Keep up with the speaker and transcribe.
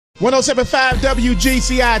107.5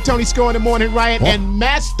 WGCI, Tony Score in the Morning Riot, and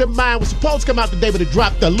Mastermind was supposed to come out today, but it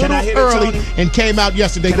dropped a little early and came out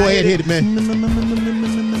yesterday. Go ahead, hit it, man.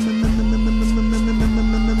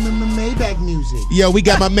 Maybach music. Yo, we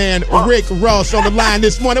got my man Rick Ross on the line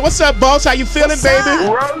this morning. What's up, boss? How you feeling, baby?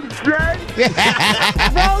 Rose,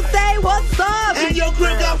 what's up? And your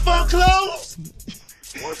grip got fun clothes?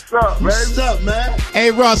 what's up, man? What's up, man?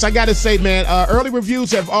 Hey, Ross, I got to say, man, early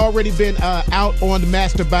reviews have already been out on the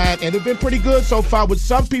Mastermind, and they've been pretty good so far, with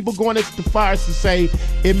some people going as far as to say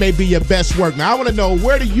it may be your best work. Now, I want to know,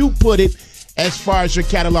 where do you put it as far as your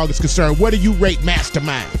catalog is concerned? Where do you rate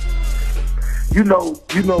Mastermind? You know,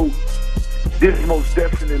 this most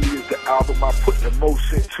definitely is the album I put the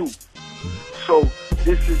most into. So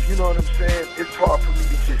this is, you know what I'm saying? It's hard for me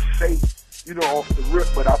to just say, you know, off the rip,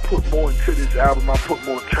 but I put more into this album. I put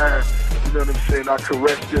more time. You know what I'm saying? I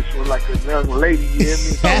caress this one like a young lady. You hear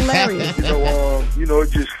me? Hilarious. You know,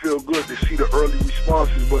 it just feel good to see the early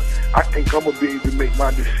responses. But I think I'm gonna be able to make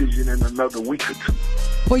my decision in another week or two.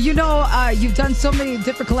 Well, you know, you've done so many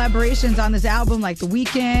different collaborations on this album, like The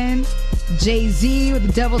Weeknd, Jay-Z with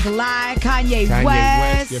The Devil's a Lie, Kanye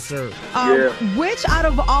West. Yes, sr. Which out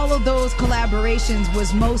of all of those collaborations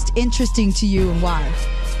was most interesting to you, and why?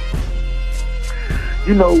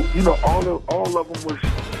 You know, all of them was,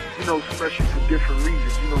 you know, special for different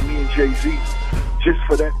reasons. You know, me and Jay-Z, just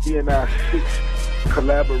for that being our sixth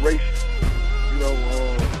collaboration, you know,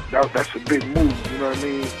 that's a big move, you know what I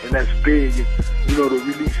mean? And that's big. And, you know, to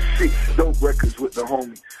release 6 dope records with the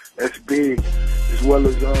homie, that's big. As well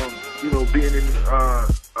as, you know, being in,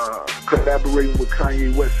 collaborating with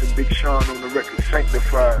Kanye West and Big Sean on the record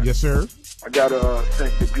Sanctified. Yes, sir. I gotta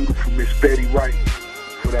thank the beautiful Miss Betty Wright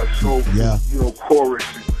for that soulful, you know, chorus.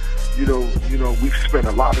 And, you know, we've spent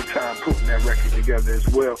a lot of time putting that record together as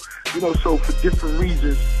well. You know, so for different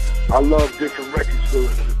reasons, I love different records. So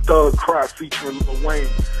the Thug Cry featuring Lil Wayne,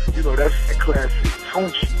 you know, that's a classic.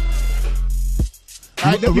 Tunchi.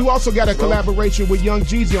 You also got a collaboration with Young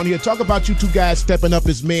Jeezy on here. Talk about you two guys stepping up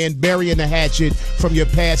as men, burying the hatchet from your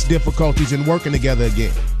past difficulties and working together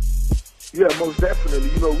again. Yeah, most definitely.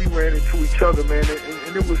 You know, we ran into each other, man,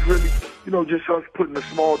 and it was really, you know, just us putting the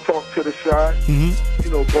small talk to the side, you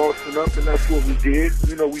know, bossing up, and that's what we did.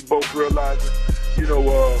 You know, we both realizing, you know,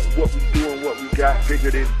 what we do and what we got bigger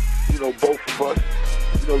than, you know, both of us.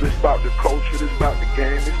 You know, this about the culture, this about the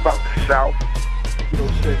game, this about the South. You know,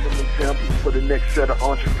 setting them examples for the next set of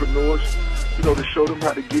entrepreneurs, you know, to show them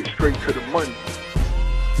how to get straight to the money.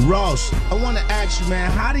 Ross, I want to ask you, man,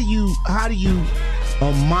 how do you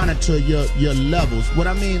monitor your levels? What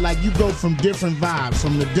I mean, like, you go from different vibes,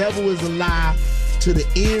 from The Devil Is a Lie to the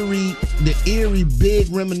eerie, big,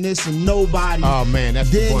 reminiscent Nobody. Oh man, that's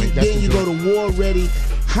the point. Then you go to War Ready.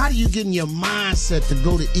 How do you get in your mindset to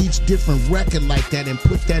go to each different record like that and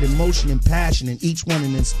put that emotion and passion in each one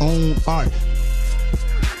in its own art?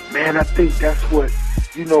 Man, I think that's what,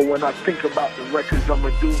 you know, when I think about the records I'm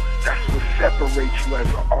going to do, that's what separates you as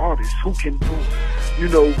an artist. Who can do, you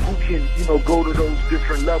know, who can, you know, go to those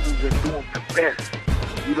different levels and do them the best.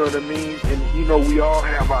 You know what I mean? And, you know, we all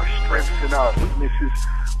have our strengths and our weaknesses,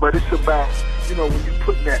 but it's about, you know, when you're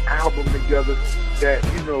putting that album together, that,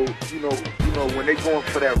 you know, when they're going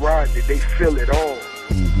for that ride, that they feel it all.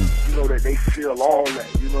 You know, that they feel all that,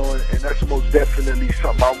 you know, and that's most definitely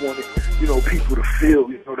something I wanted, you know, people to feel,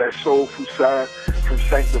 you know, that soulful side from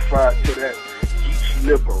Sanctified to that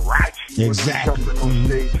Geechee Liberace. Exactly. Jumping on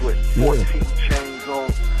stage with 14 chains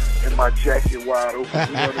on and my jacket wide open,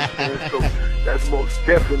 you know what I'm saying? So that's most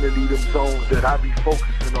definitely them zones that I be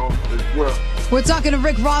focusing on as well. We're talking to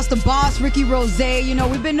Rick Ross, the boss, Ricky Rose. You know,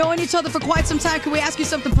 we've been knowing each other for quite some time. Can we ask you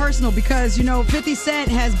something personal? Because, you know, 50 Cent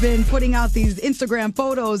has been putting out these Instagram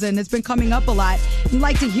photos and it's been coming up a lot. I'd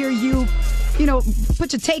like to hear you, you know,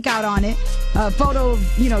 put your take out on it. Photo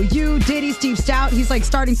of, you know, you, Diddy, Steve Stoute. He's like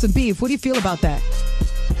starting some beef. What do you feel about that?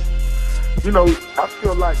 You know, I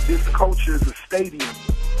feel like this culture is a stadium.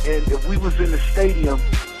 And if we was in the stadium,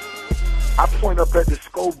 I point up at the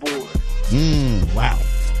scoreboard. Wow.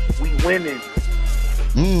 We winning.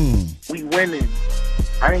 We winning.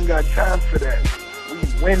 I ain't got time for that.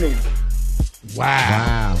 We winning.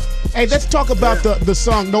 Wow. Hey, let's talk about the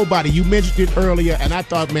song Nobody. You mentioned it earlier, and I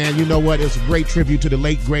thought, man, you know what? It's a great tribute to the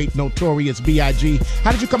late, great, notorious B.I.G.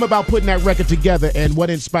 How did you come about putting that record together, and what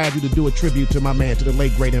inspired you to do a tribute to my man, to the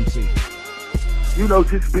late, great MC? You know,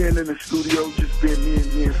 just being in the studio, just being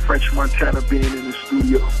me and French Montana being in the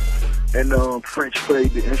studio. And French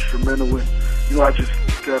played the instrumental, and, you know, I just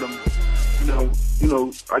got him, you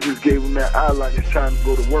know, I just gave him that eye like it's time to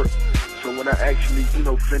go to work. So when I actually, you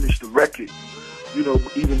know, finished the record, you know,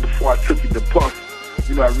 even before I took it to Puff,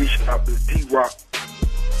 you know, I reached out to D-Rock,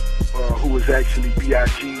 was actually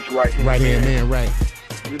B.I.G's right-hand man, right.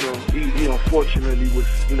 You know, he unfortunately was,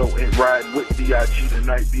 you know, in riding with B.I.G. the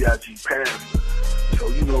night B.I.G. passed. So,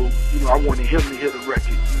 you know, I wanted him to hear the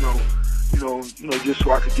record, you know, just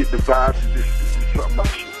so I could get the vibes of this something I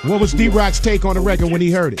should. What was D-Rock's take on the record when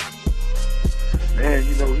he heard it? Man,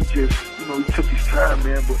 you know, he just, you know, he took his time,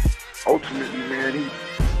 man, but ultimately, man,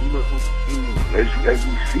 as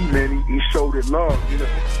we see, man, he showed it love, you know.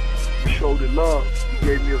 He showed it love. He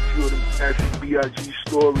gave me a few of them classic B.I.G.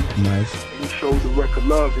 stories. Nice. And he showed the record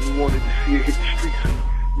love, and he wanted to see it hit the streets. And,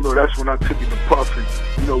 you know, that's when I took it to Puff,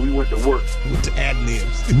 and, you know, we went to work. Went to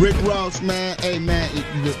ad-libs. Rick Ross, man, hey, man,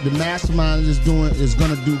 the mastermind is going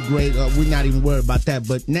to do great. We're not even worried about that.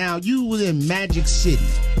 But now you was in Magic City.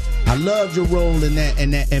 I loved your role in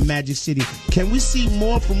Magic City. Can we see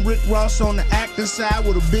more from Rick Ross on the acting side?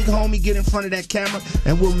 Will a big homie get in front of that camera?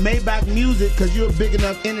 And will Maybach Music, because you're a big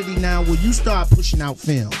enough entity now, will you start pushing out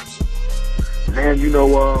films? Man, you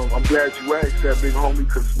know, I'm glad you asked that, big homie,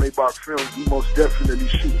 because Maybach Films, we most definitely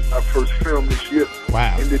shoot our first film this year.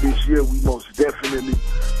 Wow. End of this year, we most definitely,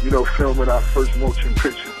 you know, filming our first motion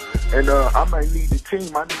picture. And I might need the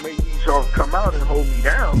team. I may need y'all to come out and hold me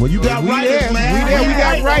down. Well, you got writers, man. We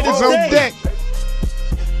got writers on deck.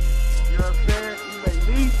 You know what I'm saying? You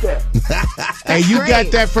may need that. Hey, you great.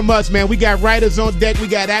 got that from us, man. We got writers on deck. We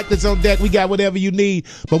got actors on deck. We got whatever you need.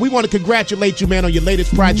 But we want to congratulate you, man, on your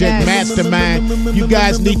latest project, Yes. Mastermind. You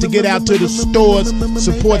guys need to get out to the stores,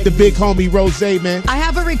 support the big homie Rose, man. I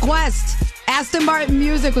have a request. Aston Martin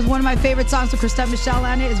Music was one of my favorite songs with Christophe Michelle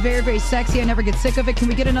on it. It's very, very sexy. I never get sick of it. Can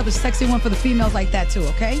we get another sexy one for the females like that too,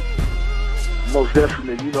 okay? Most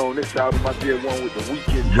definitely, you know, on this album I did one with The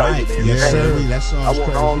Weeknd. Right, yes, sir. That song's I want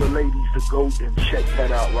crazy. all the ladies to go and check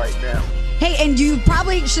that out right now. Hey, and you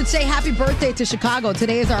probably should say happy birthday to Chicago.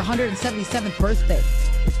 Today is our 177th birthday.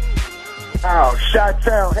 Oh,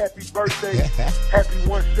 Chi-Town, happy birthday. Happy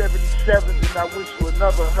 177, and I wish you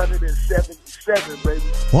another 177, baby.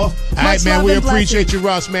 Well, All right, man, love we and appreciate blessings. you,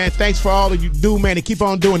 Ross, man. Thanks for all that you do, man, and keep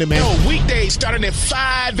on doing it, man. Weekdays starting at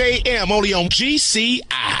 5 a.m. only on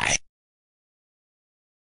GCI.